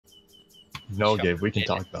No, Char Gabe, we can did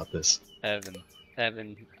talk it. about this. Evan, I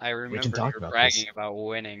We can remember talk you about bragging this. about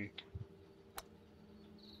winning.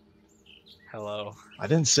 Hello. I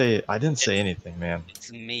didn't say It's, anything, man.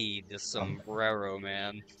 it's me, the Um, sombrero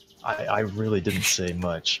man. I really didn't say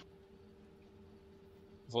much.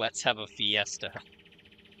 Let's have a fiesta.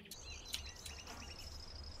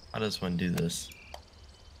 How does one do this?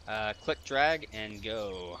 Click drag and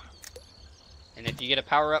go. And if you get a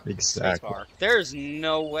power up, Exactly. spacebar. There's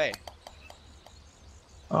no way.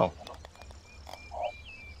 Oh.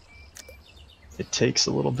 It takes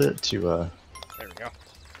a little bit to There we go.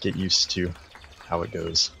 get used to how it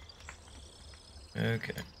goes.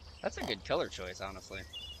 Okay, That's a good color choice, honestly.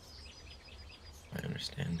 I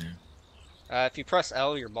understand now. If you press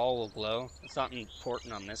L, your ball will glow. It's not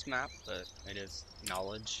important on this map, but it is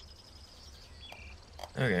knowledge.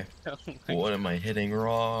 Okay, what am I hitting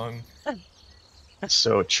wrong?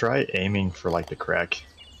 So try aiming for like the crack.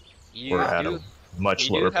 You Or at do, a much you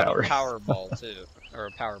do lower have power. a power ball too, or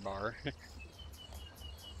a power bar.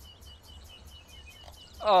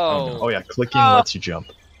 Oh, Oh yeah, clicking Oh. lets you jump.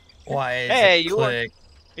 Why is Hey, it you click?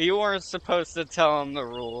 You weren't supposed to tell him the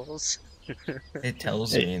rules. It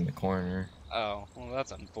tells Hey. me in the corner. Oh, well,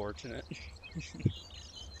 that's unfortunate.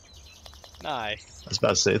 Nice. I was about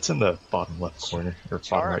to say, it's in the bottom left corner, or bottom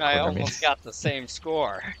Char right and I corner, I mean. almost got the same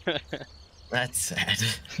score. That's sad.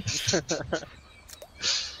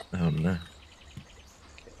 Oh no.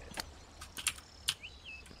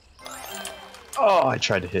 Oh, I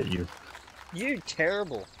tried to hit you. You're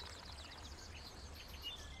terrible.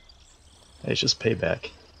 Hey, it's just payback.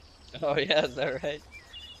 Oh yeah, is that right?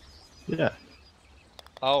 Yeah.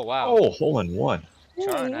 Oh wow. Oh, hole in one.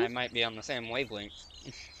 Char and I might be on the same wavelength.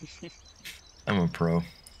 I'm a pro.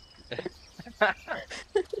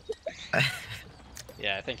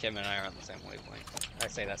 Yeah, I think him and I are on the same wavelength. I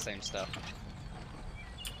say that same stuff.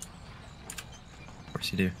 Of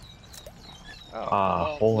course you do. Oh, Ah,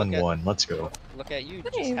 well, hole in look at- one. Let's go. Look at you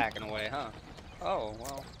just Hey. hacking away, huh? Oh,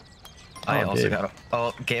 well. I Oh, also Gabe. got a.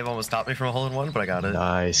 Oh, Gabe almost stopped me from a hole in one, but I got it.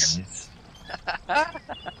 Nice.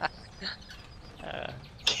 Uh,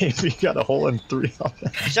 Gabe, you got a hole in three on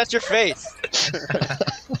that. shut your face!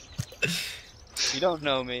 You don't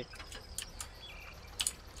know me.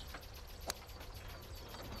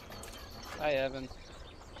 Hi, Evan.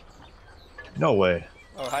 No way.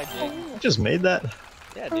 Oh, hi, Jake. You just made that?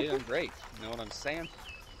 Yeah, dude, I'm great. You know what I'm saying?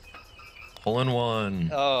 Hole in one.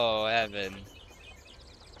 Oh, Evan.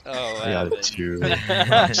 Oh, I got Evan. it too.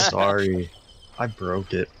 I'm sorry. I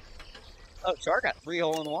broke it. Oh, Char got 3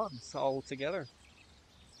 hole-in-ones all together.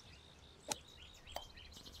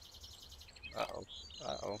 Uh-oh.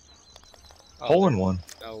 Uh-oh. Oh, Hole in one.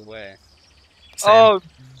 no way. Same. Oh,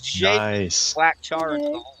 Jake Nice. black Char into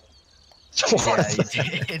the hole.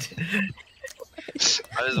 Yeah, you did.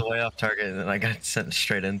 I was way off target, and then I got sent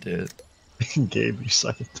straight into it. Gabe, you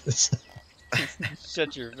suck at this.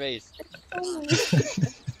 Shut your face.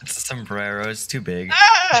 It's a sombrero. It's too big.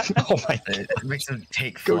 Ah! Oh my god. It makes him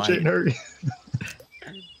take Go, flight. Jane, hurry.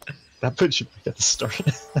 That puts you back at the start.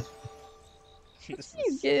 You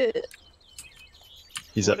get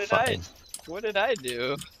He's What at did I- 5. What did I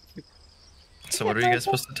do? So what are you guys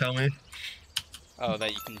supposed to tell me? Oh,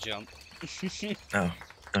 that you can jump. Oh,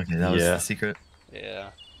 okay, that was Yeah. the secret. Yeah.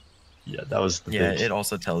 Yeah, that was the Yeah, big, it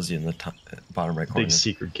also tells you in the bottom right corner. big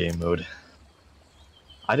secret game mode.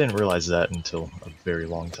 I didn't realize that until a very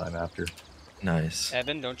long time after. Nice.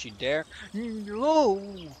 Evan, don't you dare. No!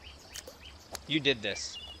 You did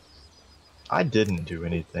this. I didn't do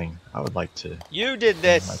anything. I would like to You did in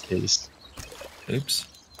my this! case. Oops.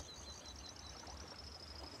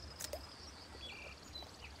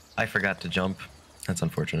 I forgot to jump. That's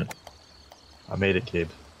unfortunate. I made it, Gabe.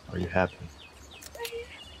 Are you happy?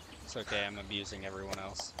 It's okay, I'm abusing everyone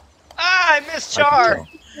else. Ah, I missed I can Char! tell.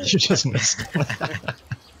 You just missed.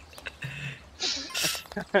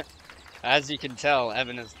 As you can tell,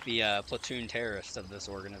 Evan is the platoon terrorist of this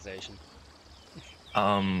organization.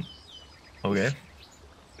 Okay.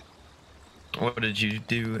 What did you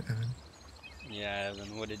do, Evan? Yeah,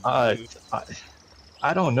 Evan, what did you do?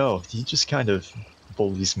 I don't know. He just kind of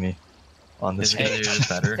bullies me on this Is it game. gonna do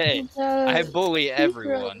better? Hey, I bully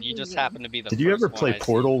everyone. You just happen to be the Did you ever first play one I see.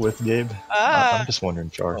 Portal with Gabe? Ah! I'm just wondering,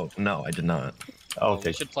 Char. Oh, no, I did not. Oh, Okay,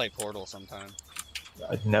 we should play Portal sometime.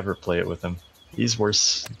 I'd never play it with him. He's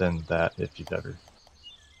worse than that if you've ever.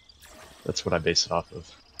 That's what I base it off of.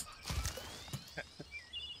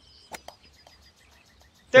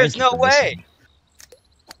 There's Thank you no for way! listening.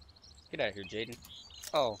 Get out of here, Jaden.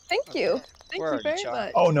 Oh. Thank okay. you. Thank Where are you you, very Char?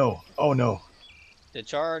 much. Oh no! Oh no! Did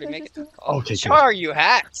Char already There's make it? just Oh, Okay, good. Char, you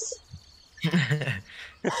hacks!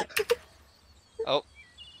 Oh.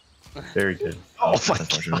 Very good. Oh my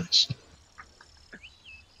unfortunate. gosh.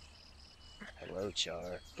 Hello,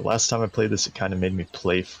 Char. The last time I played this, it kind of made me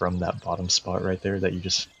play from that bottom spot right there that you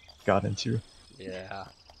just got into. Yeah.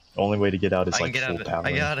 The only way to get out is I can like get out full of it. power.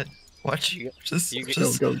 I got it. Watch. You- Just, you-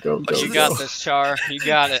 Go, go, go, You go. got this, Char. You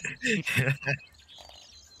got it.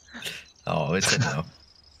 Oh, it's a no.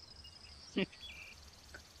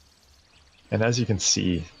 And as you can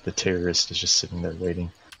see, the terrorist is just sitting there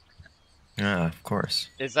waiting. Ah, of course.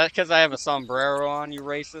 Is that because I have a sombrero on, you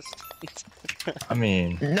racist? I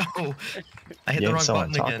mean, No! I hit you the ain't wrong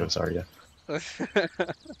selling button again. tacos, are you?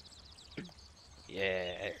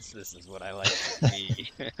 Yes, this is what I like to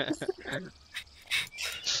see.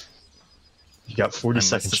 You got 40 I must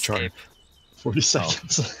seconds, Char. escape. 40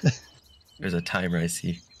 seconds. There's a timer I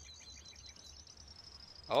see.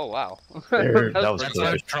 Oh, wow. There, that was That's what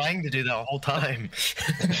I was perfect. trying to do that whole time.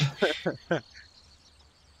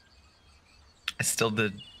 I still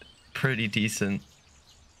did pretty decent.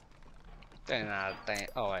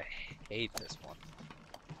 Oh, I hate this one.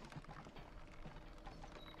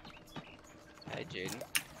 Hey, Jaden.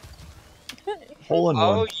 Hole in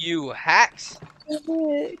Oh, one. you hacks! Heck.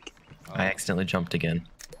 Oh, I accidentally jumped again.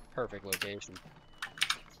 perfect location.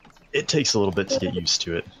 It takes a little bit to get used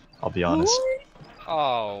to it, I'll be honest. What?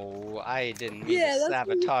 Oh, I didn't mean Yeah, to that's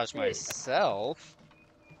what you sabotage did. myself.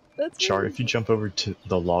 That's Char, really if you jump over to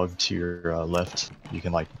the log to your left, you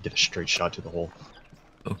can like get a straight shot to the hole.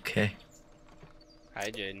 Okay. Hi,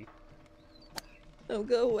 Jaden. Oh,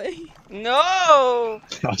 go away. No!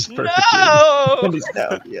 That was perfect. No! And he's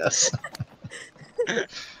down, yes.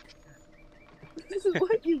 This is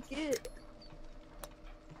what you get.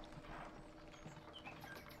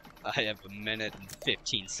 I have 1 minute and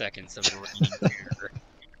 15 seconds of reading here.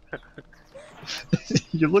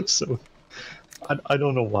 You look so... I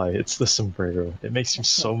don't know why, it's the sombrero. It makes you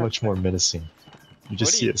so much more menacing. You just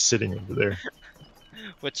What do see you- it sitting over there.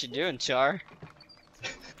 What you doing, Char?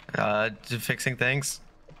 Fixing things.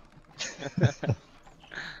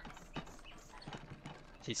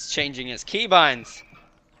 He's changing his keybinds.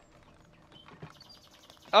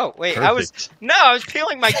 Oh, wait, Perfect. I was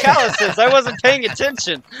peeling my calluses. I wasn't paying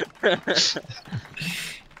attention.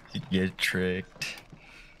 You get tricked.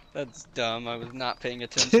 That's dumb. I was not paying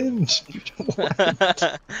attention. Tim!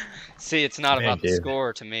 See, it's not Man, about the Gabe.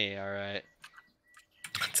 score to me, alright.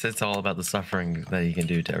 It's all about the suffering that you can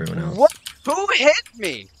do to everyone else. What? Who hit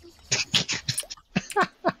me?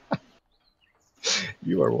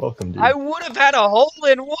 You are welcome, dude. I would have had a hole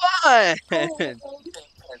in one!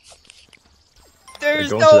 There's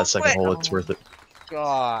Go no into that second way. hole, it's Oh, worth it.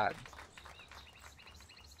 God.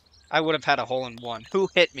 I would have had a hole in one. Who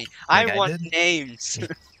hit me? I Like I want did? names.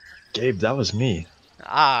 Gabe, that was me.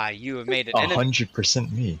 Ah, you have made an enemy.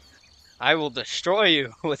 100% me. I will destroy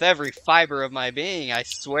you with every fiber of my being. I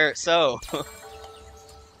swear it so.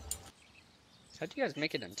 How'd you guys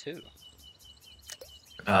make it in two?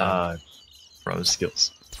 Rose.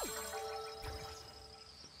 Skills.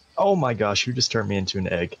 Oh my gosh, you just turned me into an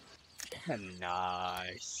egg.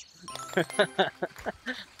 Nice.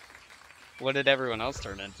 What did everyone else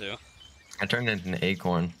turn into? I turned into an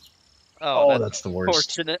acorn. Oh, That's the worst.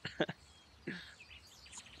 fortunate.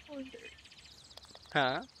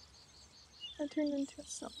 Huh? I turned into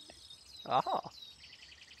something. Oh.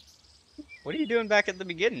 What are you doing back at the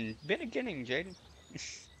beginning? Beginning, Jaden.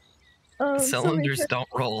 Cylinders don't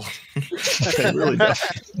roll. They really don't.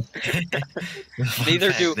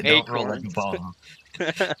 Neither do They don't roll like a acorns. ball.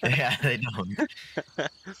 Yeah, they don't. They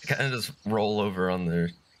kind of just roll over on their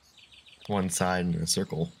one side in a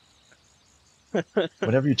circle.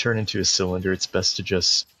 Whenever you turn into a cylinder, it's best to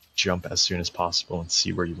just jump as soon as possible and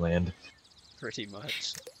see where you land. Pretty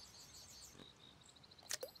much.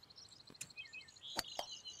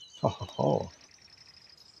 Oh.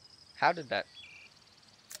 How did that?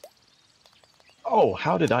 Oh,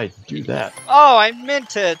 how did I do that? Oh, I meant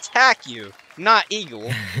to attack you, not eagle.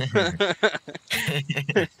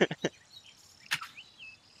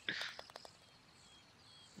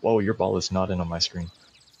 Whoa, your ball is not in on my screen.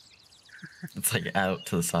 It's like out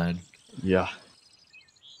to the side. Yeah.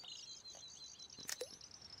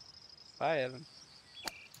 Bye, Evan.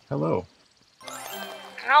 Hello.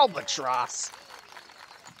 Albatross.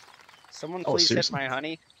 Someone Oh, please hit seriously? my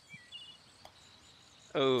honey.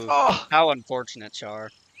 Oh, Oh, how unfortunate,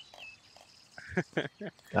 Char.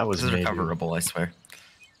 that was This is me. dude. recoverable, I swear.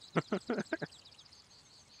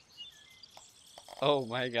 Oh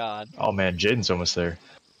my God. Oh man, Jaden's almost there.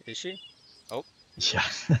 Is she? Yeah.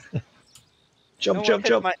 Jump, No one jump, hit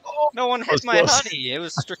jump. my- Oh, No one That hit was my close. honey. It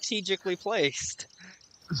was strategically placed.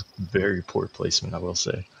 very poor placement, I will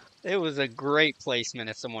say. It was a great placement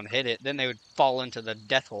if someone hit it. Then they would fall into the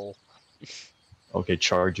death hole. Okay,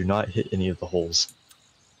 Char, do not hit any of the holes.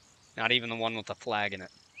 Not even the one with the flag in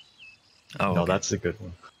it. Oh, No, okay. that's a good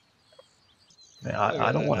one. Man, Look I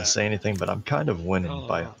at don't want to that. say anything, but I'm kind of winning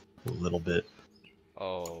by a Oh. little bit.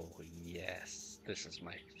 Oh, yes. This is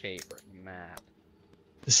my favorite map.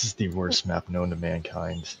 This is the worst map known to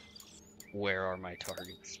mankind. Where are my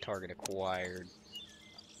targets? Target acquired.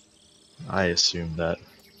 I assume that.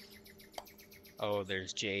 Oh,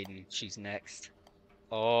 there's Jaden. She's next.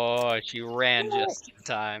 Oh, she ran just in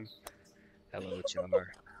time. Hello,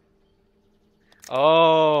 Char.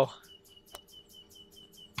 Oh,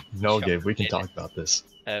 No, Char Gabe, we can did it. talk about this.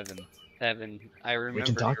 Evan. Evan, I We can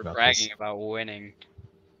remember talk you about bragging this. about winning.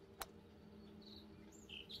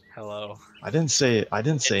 Hello. I didn't say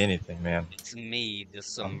anything, man. It's me, the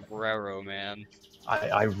sombrero man.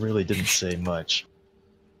 I really didn't say much.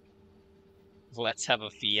 Let's have a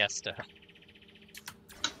fiesta.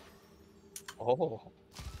 Oh.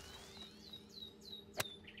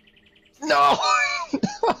 No.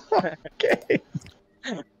 Okay.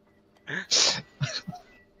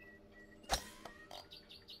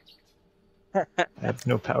 I have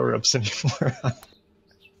no power-ups anymore.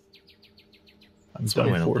 I'm That's one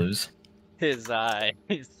done way to for. lose. His eye,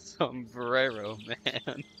 sombrero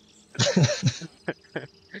man.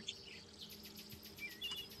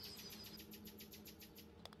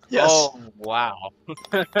 Yes. Oh, wow.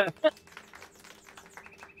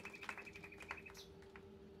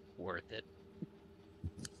 Worth it.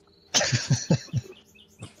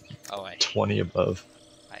 Oh, I 20 above.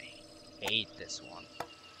 hate this one.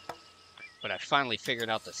 But I finally figured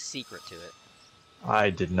out the secret to it. I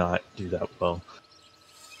did not do that well.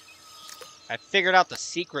 I figured out the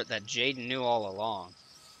secret that Jaden knew all along.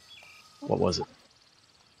 What was it?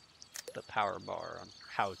 The power bar on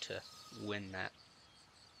how to win that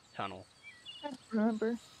tunnel. I don't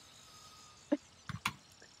remember.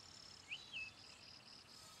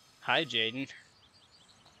 Hi, Jaden.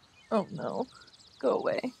 Oh no. Go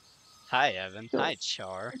away. Hi, Evan. Go. Hi,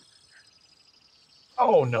 Char.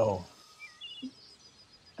 Oh no.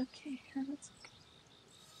 Okay, that's okay.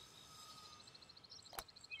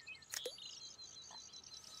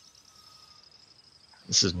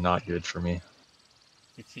 This is not good for me.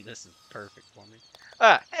 This is perfect for me.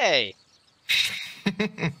 Ah, hey!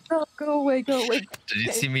 Oh, go away, go away. Did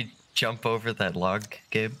you see me jump over that log,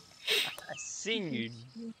 Gabe? I seen you.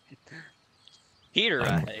 Peter,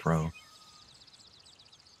 I'm a I. pro.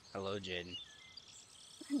 Hello, Jaden.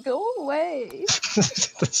 Go away.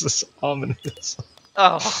 This is ominous.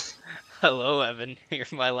 Oh, hello, Evan. You're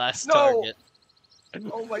my last No! target.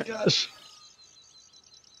 Oh my gosh.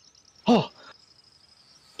 Oh.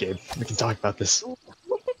 Gabe, we can talk about this.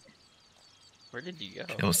 Where did you go?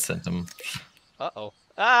 I almost sent him. Uh-oh.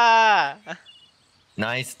 Ah!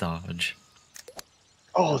 Nice dodge.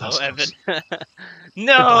 Oh, that Hello, was Evan. close.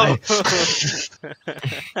 No!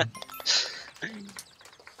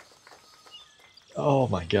 Oh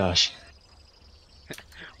my gosh.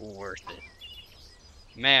 Worth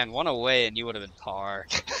it. Man, one away and you would have been par.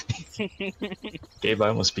 Gabe, I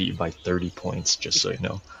almost beat you by 30 points, just so you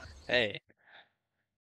know. Hey,